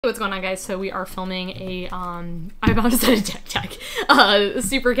What's going on, guys? So we are filming a I'm about to say a deck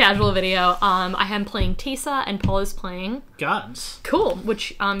super casual video. I am playing Teysa and Paul is playing Gods. Cool.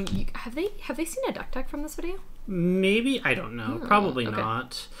 Which have they seen a deck from this video? Maybe, I don't know. Probably okay.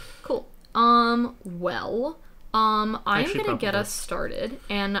 not. Cool. I'm gonna get us started,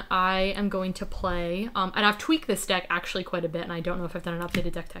 and I am going to play, and I've tweaked this deck actually quite a bit, and I don't know if I've done an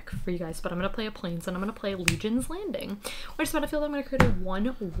updated deck for you guys, but I'm gonna play a Plains, and I'm gonna play Legion's Landing. I just Battlefield, I'm gonna create a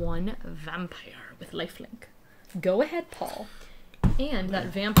 1/1 vampire with lifelink. Go ahead, Paul. And that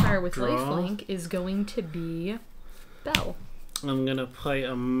vampire with lifelink is going to be Belle. I'm gonna play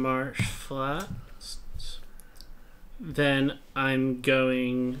a Marsh Flat. Then I'm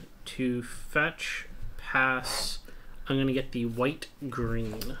going to fetch, pass. I'm gonna get the white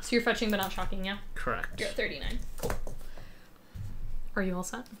green. So you're fetching but not shocking, yeah? Correct. You're at 39. Cool. Are you all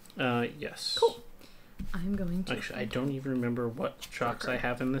set? Yes. Cool. I'm going to... Actually, I don't even remember what shocks I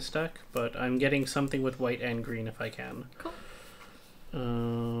have in this deck, but I'm getting something with white and green if I can. Cool.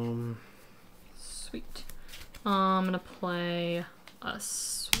 Sweet. I'm gonna play a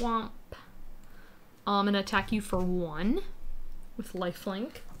swamp. I'm gonna attack you for 1 with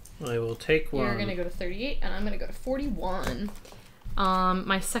lifelink. I will take 1. You're gonna go to 38, and I'm gonna go to 41.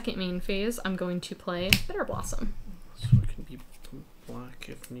 My second main phase, I'm going to play Bitter Blossom. So it can be black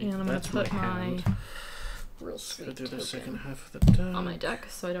if needed. And I'm That's gonna put my hand. Real sweet Go do the token second half of the deck. on my deck,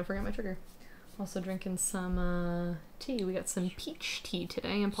 so I don't forget my trigger. Also drinking some tea. We got some peach tea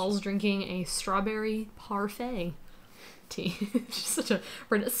today, and Paul's drinking a strawberry parfait tea. Just such a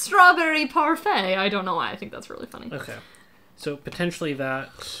strawberry parfait. I don't know why. I think that's really funny. Okay. So potentially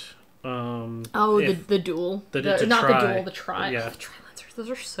that. The duel. The tri. Yeah. The tri-lancers. Those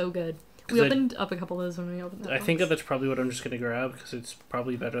are so good. We opened up a couple of those when we opened that. I think that's probably what I'm just going to grab because it's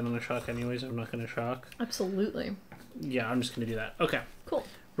probably better than a shock anyways. I'm not going to shock. Absolutely. Yeah, I'm just going to do that. Okay. Cool.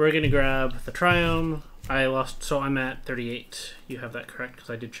 We're going to grab the Triumph. I lost, so I'm at 38. You have that correct because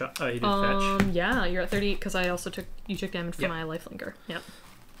I did fetch. Yeah, you're at 38 because I also took damage from my lifelinker. Yep.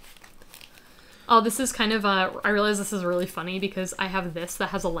 Oh, this is kind of I realize this is really funny because I have this that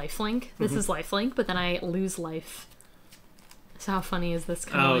has a lifelink. This is lifelink, but then I lose life. So how funny is this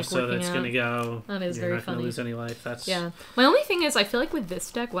kind of like so working that's out? Gonna go. That is You're very not funny. Gonna lose any life. That's My only thing is I feel like with this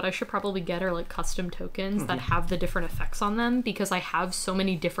deck, what I should probably get are like custom tokens that have the different effects on them because I have so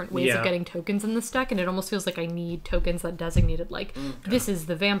many different ways of getting tokens in this deck, and it almost feels like I need tokens that designated like this is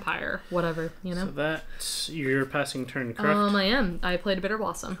the vampire, whatever, you know. So that's your passing turn, correct? I am. I played a Bitter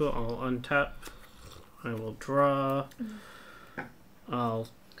Blossom. Cool. I'll untap. I will draw. I'll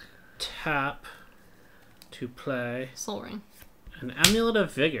tap to play Soul Ring. An Amulet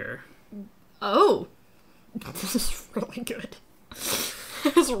of Vigor. Oh, this is really good.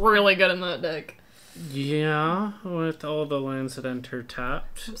 It's really good in that deck. Yeah, with all the lands that enter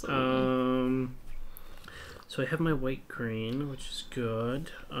tapped. Absolutely. So I have my white green, which is good,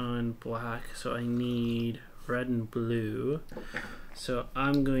 and black. So I need red and blue. So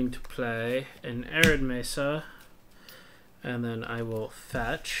I'm going to play an Arid Mesa, and then I will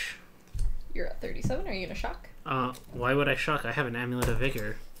fetch. You're at 37. Are you gonna shock? Why would I shock? I have an Amulet of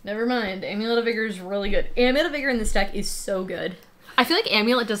Vigor. Never mind. Amulet of Vigor is really good. Amulet of Vigor in this deck is so good. I feel like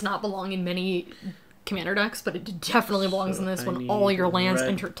Amulet does not belong in many commander decks, but it definitely belongs in this when all your lands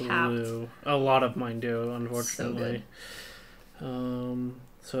enter tapped. A lot of mine do, unfortunately. So good.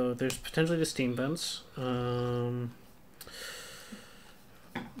 So there's potentially the Steam Vents.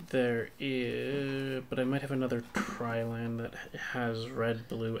 There is, but I might have another tri-land that has red,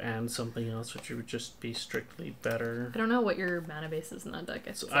 blue, and something else, which would just be strictly better. I don't know what your mana base is in that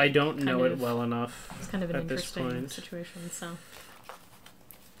deck. I don't know it well enough. It's kind of an interesting situation, so.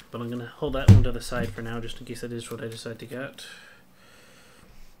 But I'm gonna hold that one to the side for now, just in case that is what I decide to get.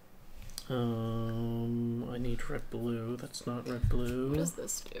 I need red, blue. That's not red, blue. What does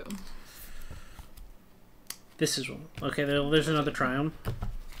this do? This is one. Okay, there's another Triumph.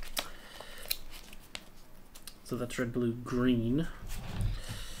 So that's red, blue, green.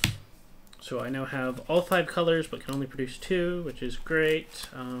 So I now have all 5 colors, but can only produce 2, which is great.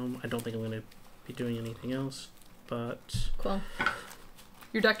 I don't think I'm going to be doing anything else, but... Cool.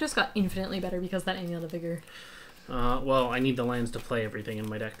 Your deck just got infinitely better because that Amulet of Vigor. Well, I need the lands to play everything in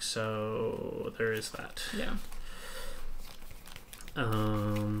my deck, so there is that. Yeah.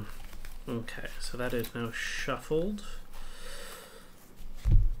 Okay, so that is now shuffled.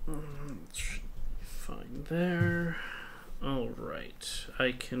 Fine there. Alright,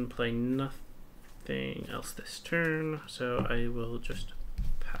 I can play nothing else this turn, so I will just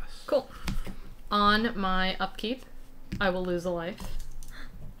pass. Cool. On my upkeep, I will lose a life.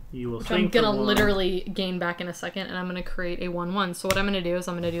 You will which I'm gonna literally gain back in a second, and I'm gonna create a 1/1. So what I'm gonna do is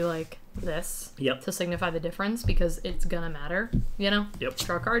I'm gonna do like this to signify the difference because it's gonna matter, you know? Yep.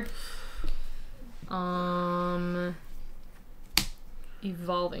 Draw a card.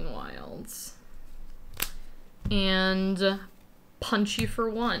 Evolving Wilds. And punch you for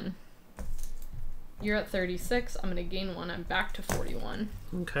 1. You're at 36. I'm gonna gain 1. I'm back to 41.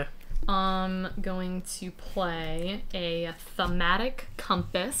 Okay. I'm going to play a Thematic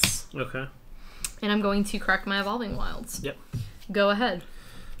Compass. Okay. And I'm going to crack my Evolving Wilds. Yep. Go ahead.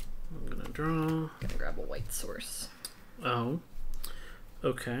 I'm gonna draw. Gonna grab a white source. Oh.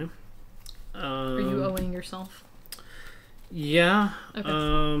 Okay. Are you owing yourself? Yeah.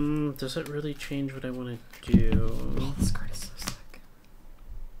 Okay. Does it really change what I want to do? Oh, this card is so sick.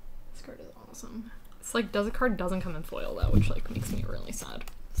 This card is awesome. It's like, a card doesn't come in foil though, which like makes me really sad.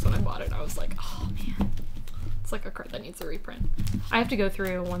 So when I bought it, I was like, oh man. It's like a card that needs a reprint. I have to go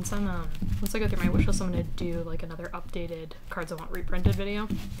through once I go through my wish list, I'm gonna do like another updated cards I want reprinted video.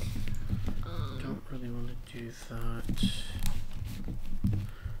 Don't really want to do that.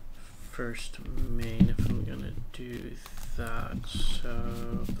 First main if I'm gonna do that.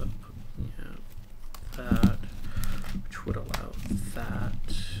 So that, which would allow that.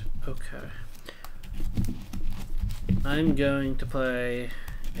 Okay. I'm going to play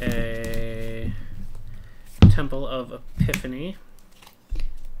a Temple of Epiphany.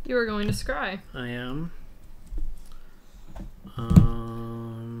 You are going to scry. I am.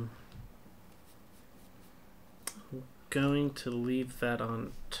 Going to leave that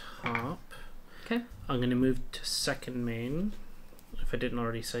on top. Okay. I'm going to move to second main, if I didn't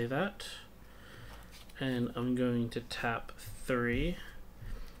already say that. And I'm going to tap 3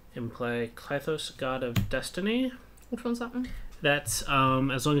 and play Clythos, God of Destiny. Which one's that one? That's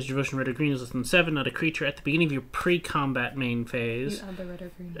as long as your devotion red or green is within 7, not a creature at the beginning of your pre-combat main phase. You add the red or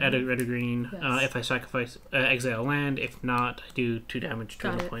green. Add a red or green. Yes. If I sacrifice, exile land. If not, I do 2 damage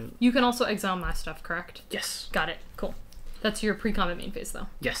to a point. You can also exile my stuff, correct? Yes. Got it. Cool. That's your pre-combat main phase, though.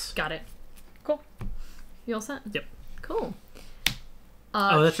 Yes. Got it. Cool. You all set? Yep. Cool.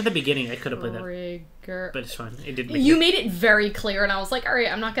 Oh, that's at the beginning. I could have played that. Trigger. But it's fine. It did You made it very clear, and I was like, all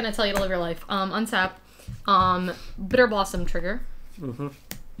right, I'm not going to tell you to live your life. Untap. Bitter Blossom trigger. Mm-hmm. I'm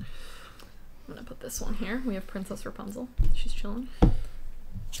going to put this one here. We have Princess Rapunzel. She's chilling.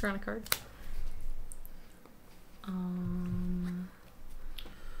 Draw on a card.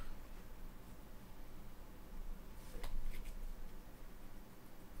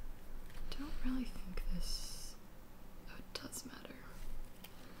 Don't really think this... Oh, it does matter.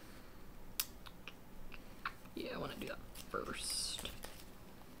 Yeah, I want to do that first.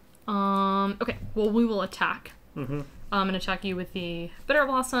 Okay, well, we will attack. Mm-hmm. I'm going to attack you with the Bitter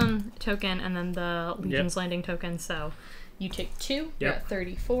Blossom token and then the Legion's Landing token. So you take 2, you're at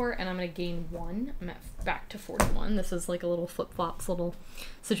 34, and I'm going to gain 1. I'm back to 41. This is like a little flip-flops little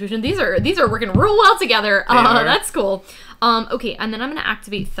situation. These are working real well together. That's cool. Okay, and then I'm going to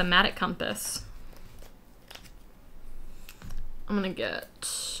activate Thematic Compass. I'm going to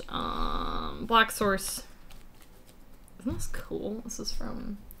get Black Source. Isn't this cool? This is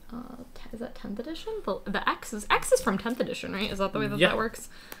from... is that 10th edition? The X is from 10th edition, right? Is that the way that that works?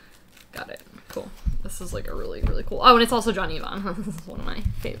 Got it. Cool. This is like a really, really cool... Oh, and it's also John Yvonne. This is one of my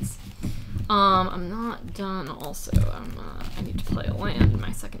faves. I'm not done also. I need to play a land in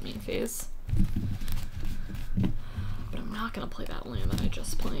my second main phase. But I'm not going to play that land that I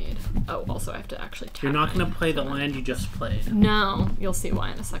just played. Oh, also I have to actually tap. You're not going to play the land you just played? No. You'll see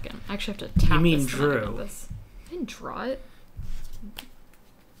why in a second. I actually have to tap. You mean this drew? I didn't draw it.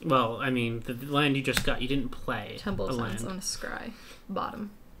 Well, I mean, the land you just got, you didn't play. Temple of land. Silence. I'm going to scry.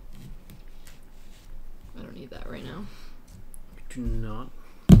 Bottom. I don't need that right now. Do not,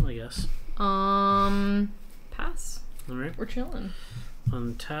 I guess. Pass. Alright. We're chilling.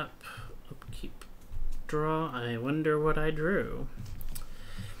 Untap, upkeep, draw. I wonder what I drew.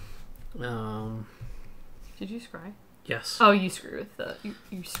 Did you scry? Yes. Oh, you screw with the...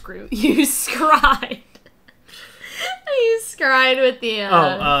 You screw. You scried. You scried with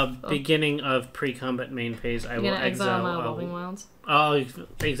the... beginning of pre-combat main phase, I will exile my Evolving Wilds. I'll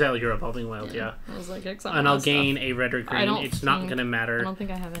exile your Evolving Wild, yeah. I was like, exile and I'll stuff. gain a red or green. It's not going to matter. I don't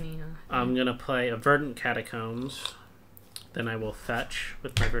think I have any... I'm going to play a Verdant Catacombs. Then I will fetch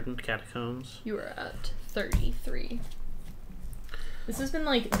with my Verdant Catacombs. You are at 33. This has been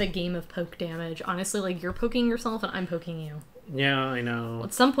like the game of poke damage. Honestly, like you're poking yourself and I'm poking you. Yeah, I know.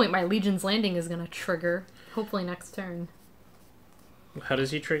 At some point, my Legion's Landing is going to trigger. Hopefully next turn. How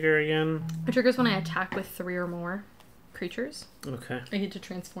does he trigger again? It triggers when I attack with 3 or more creatures. Okay. I get to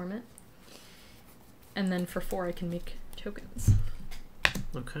transform it. And then for 4, I can make tokens.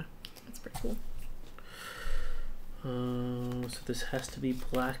 Okay. That's pretty cool. So this has to be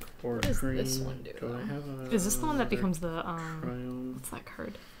black or What does green. this one do? I have a Is this the one that becomes the Triumph? what's that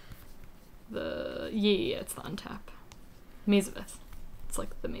card? Yeah, it's the untap. Mazavith. It's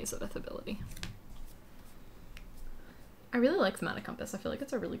like the Mazavith ability. I really like the Mana Compass. I feel like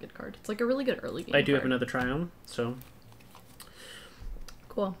it's a really good card. It's like a really good early game I do card. have another Triumph, so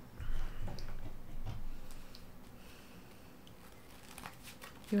Cool.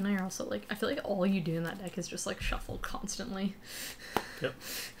 You and I are also like, I feel like all you do in that deck is just like shuffle constantly. Yep.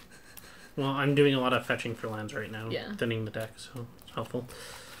 Well, I'm doing a lot of fetching for lands right now. Yeah. Thinning the deck, so it's helpful.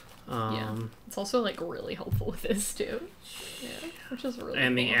 Yeah. It's also like really helpful with this too. Yeah. Which is really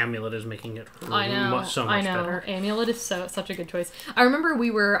And cool. the amulet is making it really I know, so much better. Amulet is such a good choice. I remember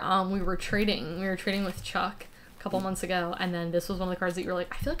we were trading with Chuck a couple months ago, and then this was one of the cards that you were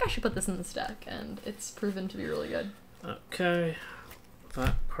like, I feel like I should put this in this deck, and it's proven to be really good. Okay.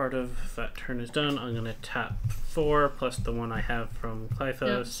 That part of that turn is done. I'm going to tap 4 plus the one I have from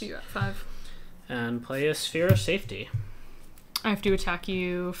Clyphos. Yep, so you're at 5. And play a Sphere of Safety. I have to attack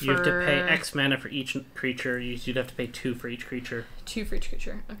you for... You have to pay X mana for each creature. You'd have to pay 2 for each creature. 2 for each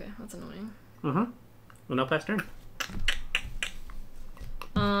creature. Okay, that's annoying. Well, now pass turn.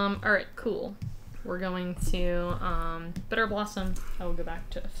 Alright, cool. We're going to, Bitter Blossom. I will go back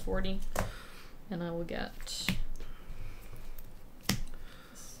to 40. And I will get...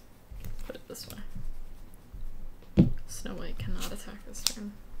 Put it this way. Snow White cannot attack this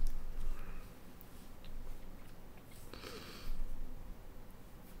turn.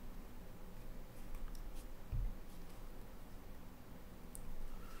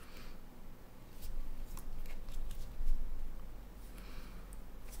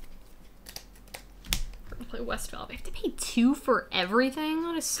 Play West Valve. I have to pay 2 for everything?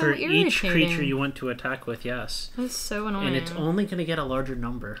 That is so for irritating. each creature you want to attack with, yes. That is so annoying. And it's only going to get a larger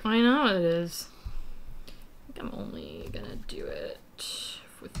number. I know it is. I think I'm only gonna do it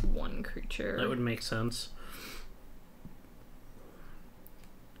with 1 creature. That would make sense.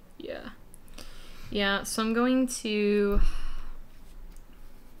 Yeah. Yeah, so I'm going to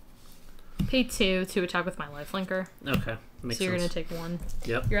pay 2 to attack with my lifelinker. Okay. Makes so you're sense. going to take 1.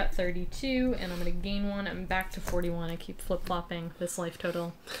 Yep. You're at 32, and I'm going to gain 1. I'm back to 41. I keep flip-flopping this life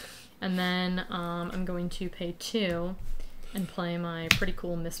total. And then I'm going to pay 2 and play my pretty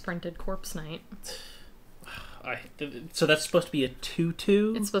cool misprinted Corpse Knight. So that's supposed to be a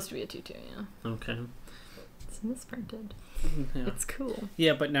 2/2? It's supposed to be a 2/2, yeah. Okay. It's misprinted. Yeah. It's cool.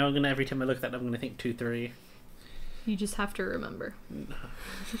 Yeah, but now every time I look at that, I'm going to think 2/3. You just have to remember.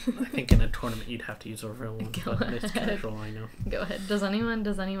 I think in a tournament you'd have to use a real one, Go but it's ahead. casual, I know. Go ahead. Does anyone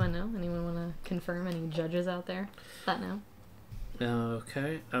know? Anyone want to confirm? Any judges out there that know?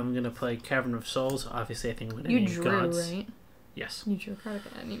 Okay, I'm going to play Cavern of Souls. Obviously, I think when You any drew, gods. right? Yes. You drew a card. Okay,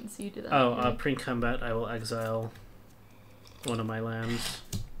 I didn't even see you do that. Oh, Right. pre-combat, I will exile one of my lands.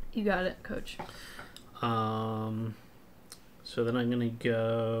 You got it, coach. So then I'm going to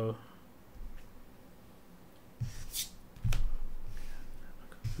go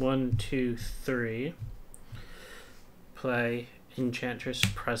 1, 2, 3. Play Enchantress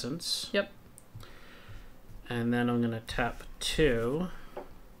Presence. Yep. And then I'm going to tap 2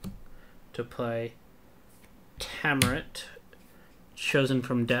 to play Tamaret, Chosen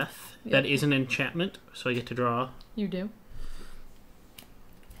from Death. Yep. That is an enchantment, so I get to draw. You do.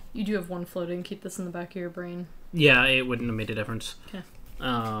 You do have 1 floating. Keep this in the back of your brain. Yeah, it wouldn't have made a difference. Okay.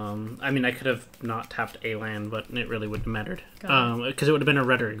 I mean, I could have not tapped a land, but it really wouldn't have mattered. Got it. Because it would have been a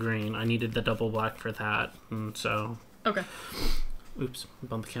red or a green. I needed the double black for that, and so... Okay. Oops,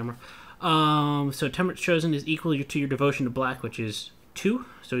 bumped the camera. So Tamaret Chosen is equal to your devotion to black, which is 2.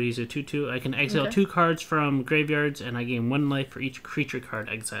 So he's a 2/2. I can exile 2 cards from graveyards, and I gain 1 life for each creature card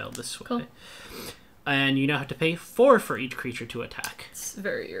exiled this way. Cool. And you now have to pay 4 for each creature to attack. It's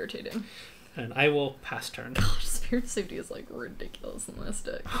very irritating. And I will pass turn. Gosh, Spirit Safety is like ridiculous in this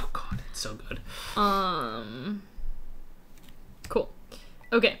deck. Oh god, it's so good. Cool.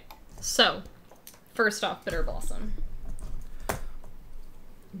 Okay, so first off, Bitter Blossom.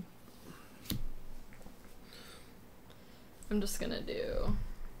 I'm just gonna do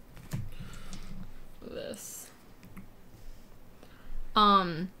this.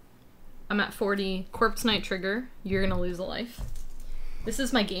 I'm at 40. Corpse Knight trigger. You're gonna lose a life. This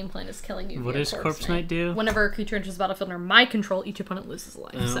is my game plan, is killing you. What via does Corpse Knight do? Whenever a creature enters the battlefield under my control, each opponent loses a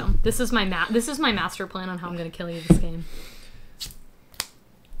life. Oh. So this is my master plan on how I'm gonna kill you this game.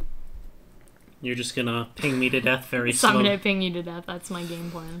 You're just gonna ping me to death very So I'm slowly. gonna ping you to death. That's my game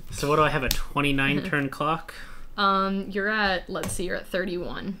plan. So what do I have, a 29 turn clock? You're at, let's see, you're at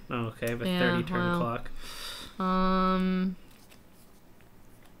 31. Oh, okay, I have a Yeah, 30 turn wow. clock.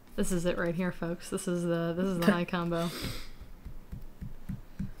 This is it right here, folks. This is the high combo.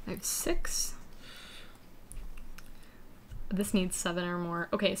 I have 6. This needs 7 or more.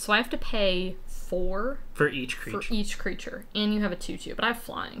 Okay, so I have to pay 4 for each creature. And you have a 2/2, but I have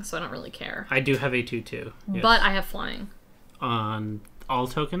flying, so I don't really care. I do have a 2/2. Yes. But I have flying. On all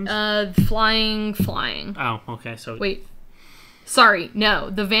tokens? Flying. Oh, okay. So wait. Sorry, no.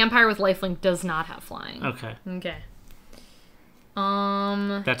 The vampire with lifelink does not have flying. Okay. Okay.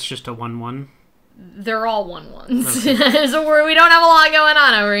 That's just a 1/1. They're all 1/1s. Okay. So we don't have a lot going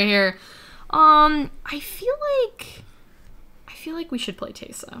on over here. I feel like we should play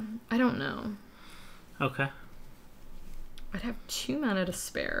Teysa. I don't know. Okay. I'd have 2 mana to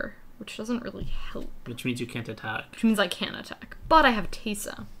spare, which doesn't really help. Which means you can't attack. Which means I can't attack. But I have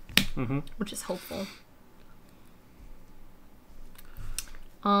Teysa, which is helpful.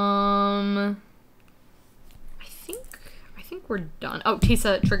 I think we're done. Oh,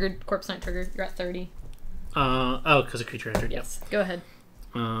 Teysa triggered. Corpse Knight triggered. You're at 30. Because a creature entered. Yes. Go ahead.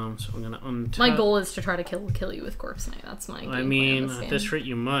 So I'm gonna untap. My goal is to try to kill you with Corpse Knight. That's my game I mean, plan at this rate,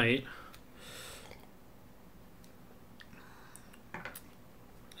 you might.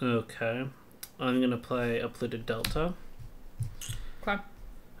 Okay. I'm gonna play Uplooted Delta. Okay.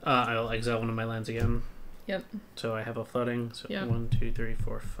 I'll exile one of my lands again. Yep. So I have a flooding. So yep. 1, 2, 3,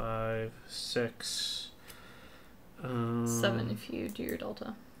 4, 5, 6. 7 if you do your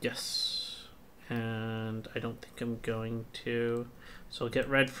Delta. Yes. And I don't think I'm going to. So I'll get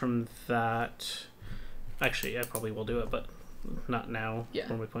red from that. Actually, I probably will do it, but not now. Yeah.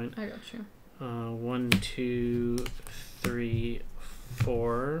 For my point. I got you. 1, 2, 3,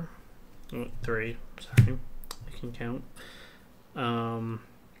 4. 3. Sorry. I can count. I'm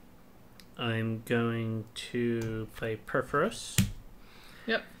going to play Perforus.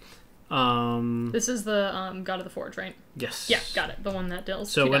 Yep. This is the God of the Forge, right? Yes. Yeah, got it. The one that deals.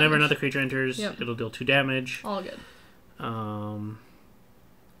 So whenever damage. another creature enters, it'll deal 2 damage. All good.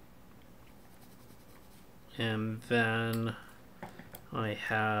 And then I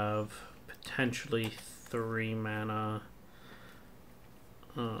have potentially 3 mana.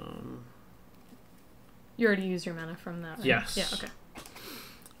 You already used your mana from that, right? Yes. Yeah, okay.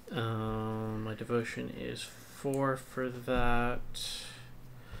 My devotion is 4 for that.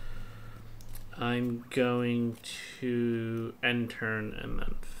 I'm going to end turn and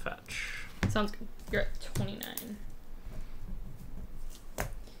then fetch. Sounds good. You're at 29.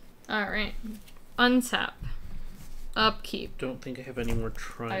 Alright. Untap. Upkeep. Don't think I have any more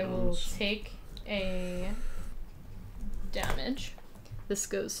trials. I will take a damage. This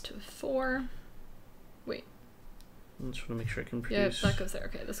goes to 4. Wait. I just want to make sure I can produce. Yeah, that goes there.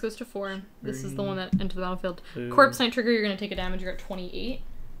 Okay, this goes to 4. This is the one that entered the battlefield. Blue, Corpse Knight trigger, you're going to take a damage. You're at 28.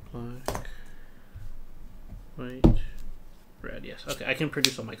 Black. White. Red, yes. Okay, I can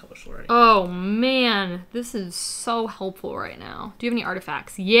produce all my colors already. Oh, man. This is so helpful right now. Do you have any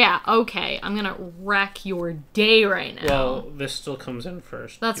artifacts? Yeah, okay. I'm going to wreck your day right now. Well, this still comes in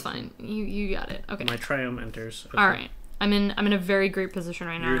first. That's fine. You got it. Okay. My Triome enters. Okay. All right. I'm in a very great position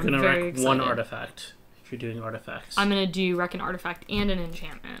right now. You're going to wreck excited. 1 artifact if you're doing artifacts. I'm going to do wreck an artifact and an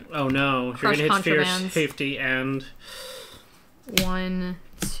enchantment. Oh, no. Crush you're going to hit Fierce, Contrabands. Safety, and... 1,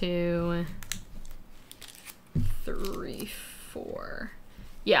 2, 3, 4.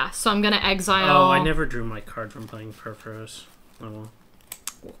 Yeah, so I'm gonna exile. Oh, I never drew my card from playing Perforos. Oh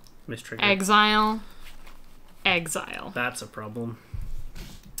well. Mistrigger. Exile. That's a problem.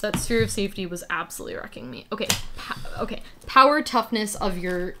 That Sphere of Safety was absolutely wrecking me. Okay, okay. Power toughness of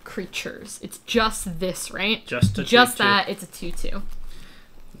your creatures. It's just this, right? Just a 2/2. Just that. It's a 2/2.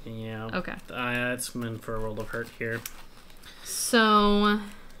 Yeah. Okay. It's meant for a world of hurt here. So...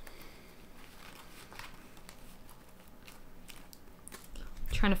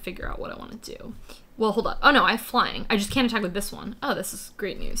 trying to figure out what I want to do. Well, hold up. Oh no, I have flying. I just can't attack with this one. Oh, this is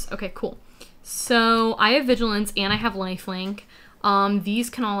great news. Okay, cool. So I have vigilance and I have lifelink.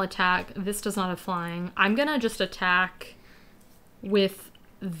 These can all attack. This does not have flying. I'm gonna just attack with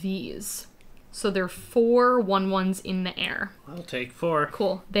these. So they're 4 1/1s in the air. I'll take 4.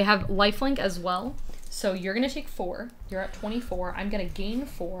 Cool. They have lifelink as well. So you're gonna take 4. You're at 24. I'm gonna gain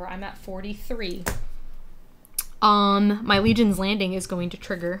 4. I'm at 43. My Legion's Landing is going to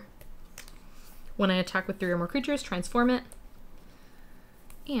trigger when I attack with 3 or more creatures, transform it.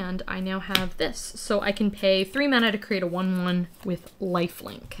 And I now have this. So I can pay 3 mana to create a 1/1 with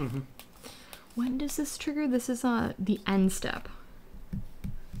lifelink. Mm-hmm. When does this trigger? This is the end step.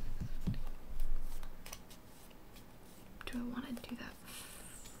 Do I want to do that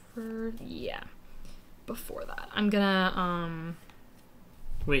for... yeah. Before that. I'm gonna,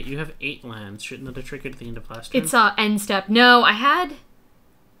 Wait, you have 8 lands. Shouldn't that have triggered at the end of last turn? It's end step. No, I had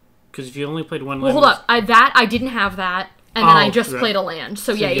Because if you only played one Well, land... hold up. I didn't have that, and then I just played a land.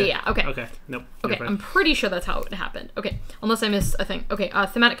 So yeah. Okay. Okay, nope. Okay, I'm pretty sure that's how it happened. Okay, unless I missed a thing. Okay,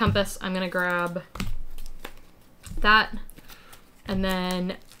 thematic compass. I'm gonna grab that, and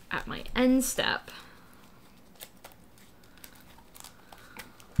then at my end step...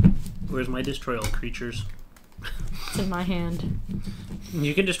 Where's my destroy all creatures? It's in my hand.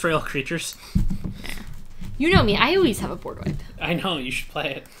 You can destroy all creatures. Yeah. You know me, I always have a board wipe. I know, you should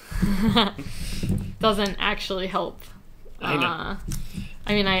play it. Doesn't actually help. I know.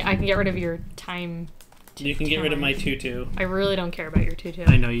 I mean, I can get rid of your time. You can get rid of my 2/2. I really don't care about your 2/2.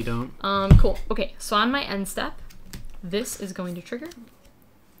 I know you don't. Cool. Okay, so on my end step, this is going to trigger.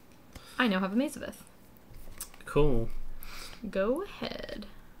 I now have a Mazavith. Cool. Go ahead.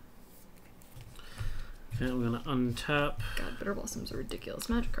 Okay, I'm gonna untap. God, Bitter Blossom's a ridiculous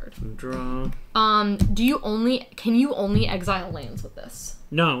magic card. And draw. Can you only exile lands with this?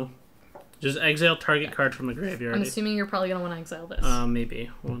 No. Just exile target card from the graveyard. I'm assuming you're probably gonna want to exile this.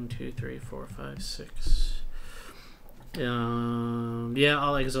 Maybe. 1, 2, 3, 4, 5, 6. Yeah,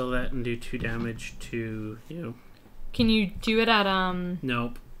 I'll exile that and do 2 damage to you. Can you do it at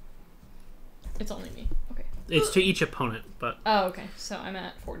Nope. It's only me. Okay. It's to each opponent, but... Oh, okay. So I'm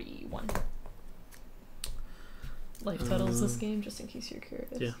at 41. Life totals this game, just in case you're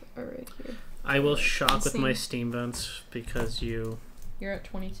curious. Yeah. Are right here. I will shock with my steam vents because you... You're at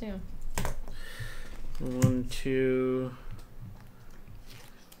 22. 1, 2,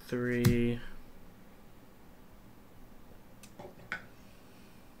 3...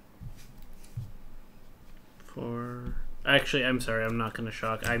 4... Actually, I'm sorry, I'm not going to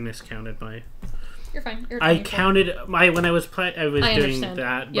shock. I miscounted my... You're fine. You're I counted my... When I was playing, I was doing understand.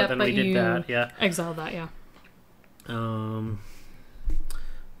 that, but Yep, then but we did you that, yeah. Exiled that, yeah.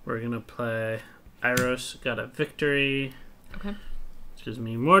 We're going to play Iros. Got a victory. Okay. Which gives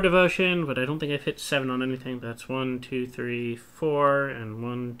me more devotion, but I don't think I've hit 7 on anything. That's 1, 2, 3, 4, and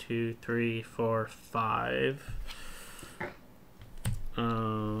 1, 2, 3, 4, 5.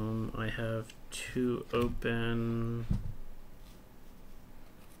 I have 2 open.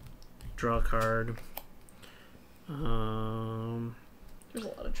 Draw a card. There's a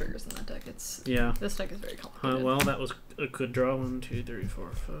lot of triggers in that deck. Yeah. This deck is very complicated. Well, that was a good draw. 1, 2, 3,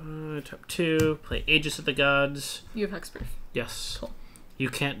 4, 5. Tap 2. Play Aegis of the Gods. You have Hexproof. Yes. Cool. You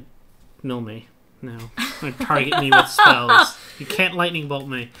can't mill me. No. Or target me with spells. You can't lightning bolt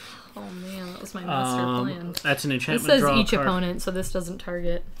me. Oh man, that was my master plan. That's an enchantment. This says draw each card. opponent, so this doesn't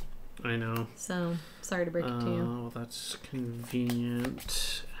target. I know. So, sorry to break it to you. Well, that's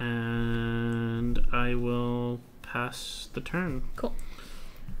convenient. And I will pass the turn. Cool.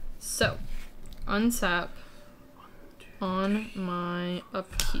 So, untap on my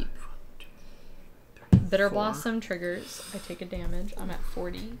upkeep. Bitter Blossom triggers. I take a damage. I'm at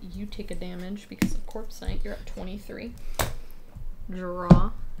 40. You take a damage because of Corpse Knight. You're at 23. Draw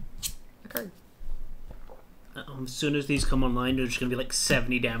a card. As soon as these come online, there's just going to be like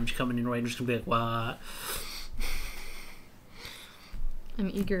 70 damage coming in, right? I'm just going to be like, what? I'm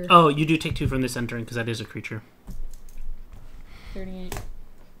eager. Oh, you do take 2 from this entering because that is a creature. 38.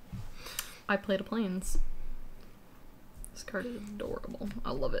 I played a Plains. This card is adorable.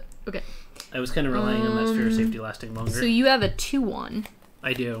 I love it. Okay. I was kind of relying on that Sphere of Safety lasting longer. So you have a 2/1.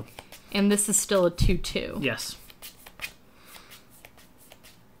 I do. And this is still a 2/2. Yes.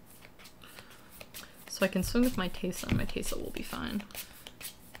 So I can swing with my Teysa, and my Teysa will be fine.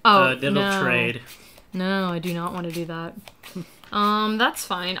 Oh, it'll no. trade. No, I do not want to do that. That's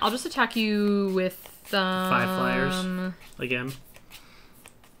fine. I'll just attack you with 5 flyers again.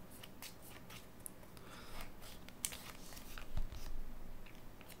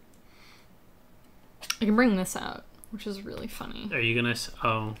 I can bring this out, which is really funny. Are you gonna?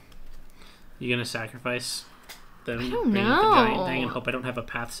 Oh, you gonna sacrifice them? I don't bring out the giant know. thing and hope I don't have a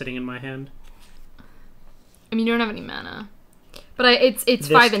path sitting in my hand. I mean, you don't have any mana. But it's This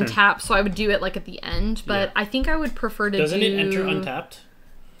 5 and turn. tap, so I would do it like at the end. But Yeah. I think I would prefer to Doesn't do... it enter untapped?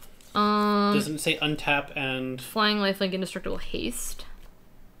 Doesn't it say untap and... Flying Lifelink Indestructible Haste.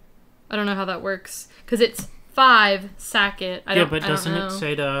 I don't know how that works. Because it's 5, sack it. I don't doesn't know. it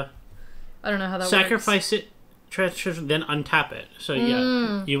say to I don't know how that works. sacrifice it, treasure, then untap it? So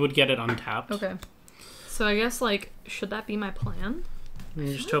yeah, you would get it untapped. Okay. So I guess, like, should that be my plan? And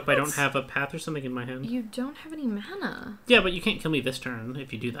you just hope I don't have a path or something in my hand. You don't have any mana. Yeah, but you can't kill me this turn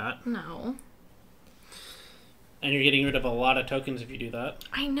if you do that. No. And you're getting rid of a lot of tokens if you do that.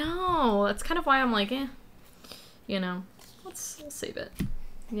 I know. That's kind of why I'm like, you know, we'll save it.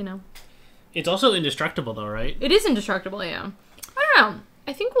 You know. It's also indestructible though, right? It is indestructible, yeah. I don't know.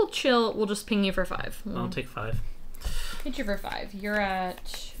 I think we'll chill. We'll just ping you for 5. I'll take 5. Hit you for 5. You're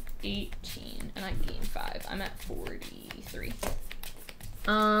at 18, and I gain 5. I'm at 43.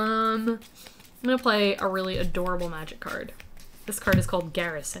 I'm gonna play a really adorable magic card. This card is called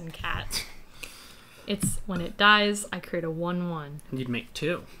Garrison Cat. It's when it dies, I create a 1/1. You'd make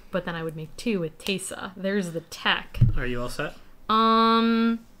 2. But then I would make 2 with Teysa. There's the tech. Are you all set?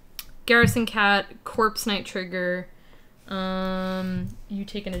 Garrison Cat, Corpse Knight trigger. You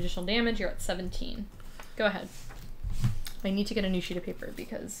take an additional damage. You're at 17. Go ahead. I need to get a new sheet of paper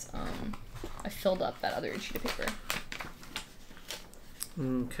because I filled up that other sheet of paper.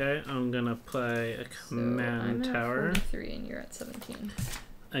 Okay, I'm gonna play a command tower. I'm at 43 and you're at 17.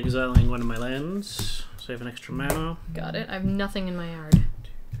 Exiling one of my lands, so I have an extra mana. Got it. I have nothing in my yard.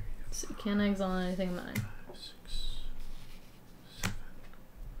 So you can't exile anything in mine.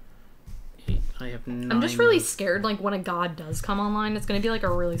 8. I have 9. I'm just really scared, like, when a god does come online, it's gonna be, like,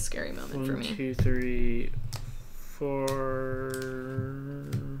 a really scary moment for me. 1, 2, 3, 4,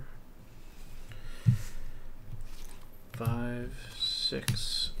 5,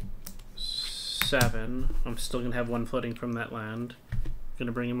 6, 7. I'm still gonna have 1 floating from that land.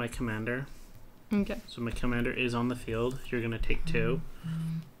 Gonna bring in my commander. Okay. So my commander is on the field. You're gonna take 2.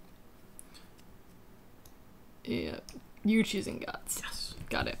 Yeah. You're choosing gods. Yes.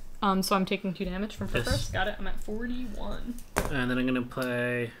 Got it. So I'm taking 2 damage from Yes. first. Got it. I'm at 41. And then I'm gonna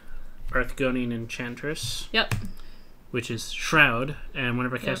play Arthgonian Enchantress. Yep. Which is Shroud, and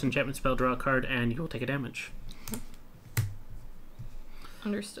whenever I cast Yep. enchantment spell, draw a card, and you will take a damage.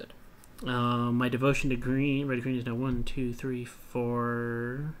 Understood. My devotion to green, red green is now 1, 2, 3,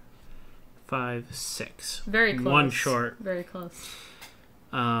 4, 5, 6. Very close. 1 short. Very close.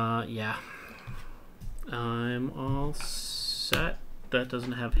 Yeah. I'm all set. That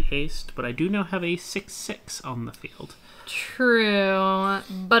doesn't have haste, but I do now have a 6/6 on the field. True,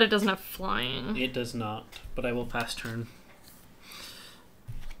 but it doesn't have flying. It does not, but I will pass turn.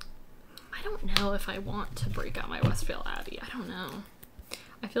 I don't know if I want to break out my Westvale Abbey. I don't know.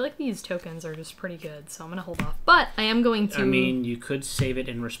 I feel like these tokens are just pretty good, so I'm gonna hold off. But I am going to... I mean, you could save it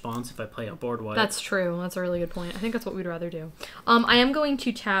in response if I play a board wipe. That's true. That's a really good point. I think that's what we'd rather do. I am going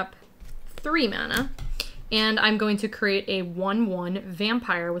to tap 3 mana, and I'm going to create a 1/1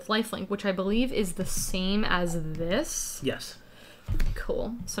 vampire with lifelink, which I believe is the same as this. Yes.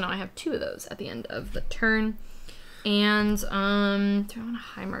 Cool. So now I have 2 of those at the end of the turn. And, do I want to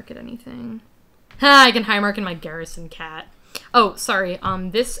high market anything? Ha! I can high market my Garrison Cat. Oh, sorry.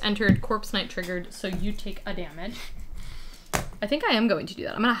 This entered Corpse Knight triggered, so you take a damage. I think I am going to do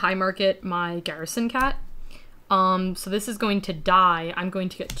that. I'm going to high market my Garrison Cat. So this is going to die. I'm going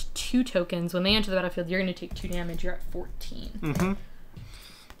to get 2 tokens. When they enter the battlefield, you're going to take 2 damage. You're at 14. Mm-hmm.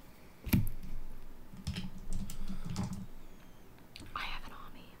 I have an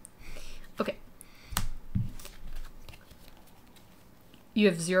army. Okay. You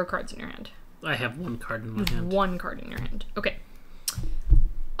have 0 cards in your hand. I have 1 card in my You have hand. 1 card in your hand. Okay.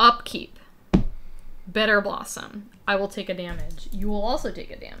 Upkeep. Bitter Blossom. I will take a damage. You will also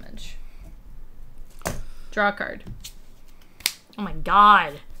take a damage. Draw a card. Oh my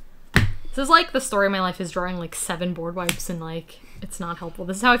god. This is like the story of my life is drawing like 7 board wipes and like it's not helpful.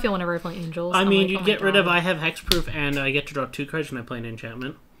 This is how I feel whenever I play Angels. I mean, like, you'd oh my get rid of God. I have hexproof and I get to draw 2 cards when I play an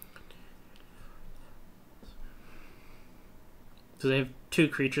enchantment. So they have 2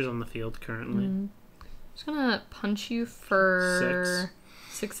 creatures on the field currently. I'm just gonna punch you for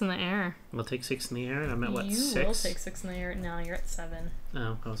 6 in the air. We'll take 6 in the air. I'm at what, You 6? will take 6 in the air. No, you're at 7.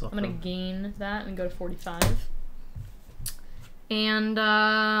 Oh, I was off. I'm gonna gain that and go to 45. And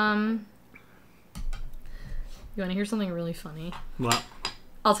you wanna hear something really funny? What?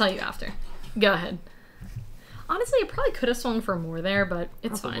 I'll tell you after. Go ahead. Honestly, I probably could have swung for more there, but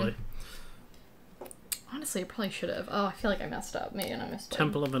it's Probably. fine. Honestly, I probably should have. Oh, I feel like I messed up. Maybe I missed one.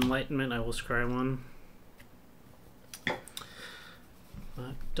 Temple of Enlightenment, I will scry 1.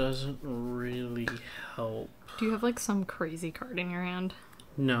 That doesn't really help. Do you have like some crazy card in your hand?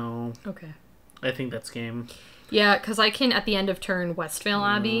 No. Okay. I think that's game. Yeah, because I can, at the end of turn, Westvale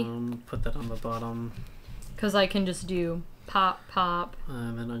Abbey. Put that on the bottom. Because I can just do pop, pop.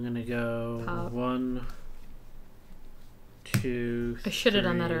 And then I'm gonna go Pop. 1, 2, I should have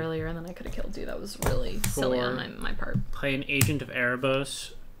done that 3, earlier, and then I could have killed you. That was really silly on 4. my part. Play an Agent of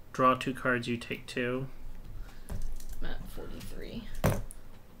Erebos. Draw 2 cards, you take 2. I'm at 43.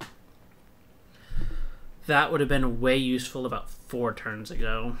 That would have been way useful about 4 turns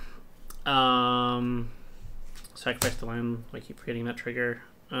ago. Sacrifice the land. I keep forgetting that trigger.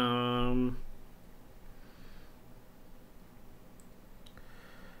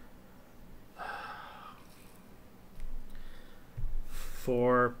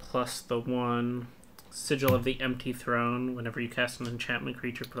 4 plus the 1. Sigil of the Empty Throne. Whenever you cast an enchantment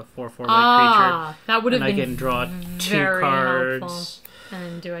creature, put a 4/4 white creature. That would have been I can draw 2 very cards. helpful.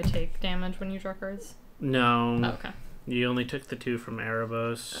 And do I take damage when you draw cards? No. Oh, okay. You only took the 2 from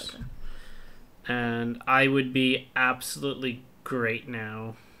Erebos. Okay. And I would be absolutely great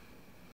now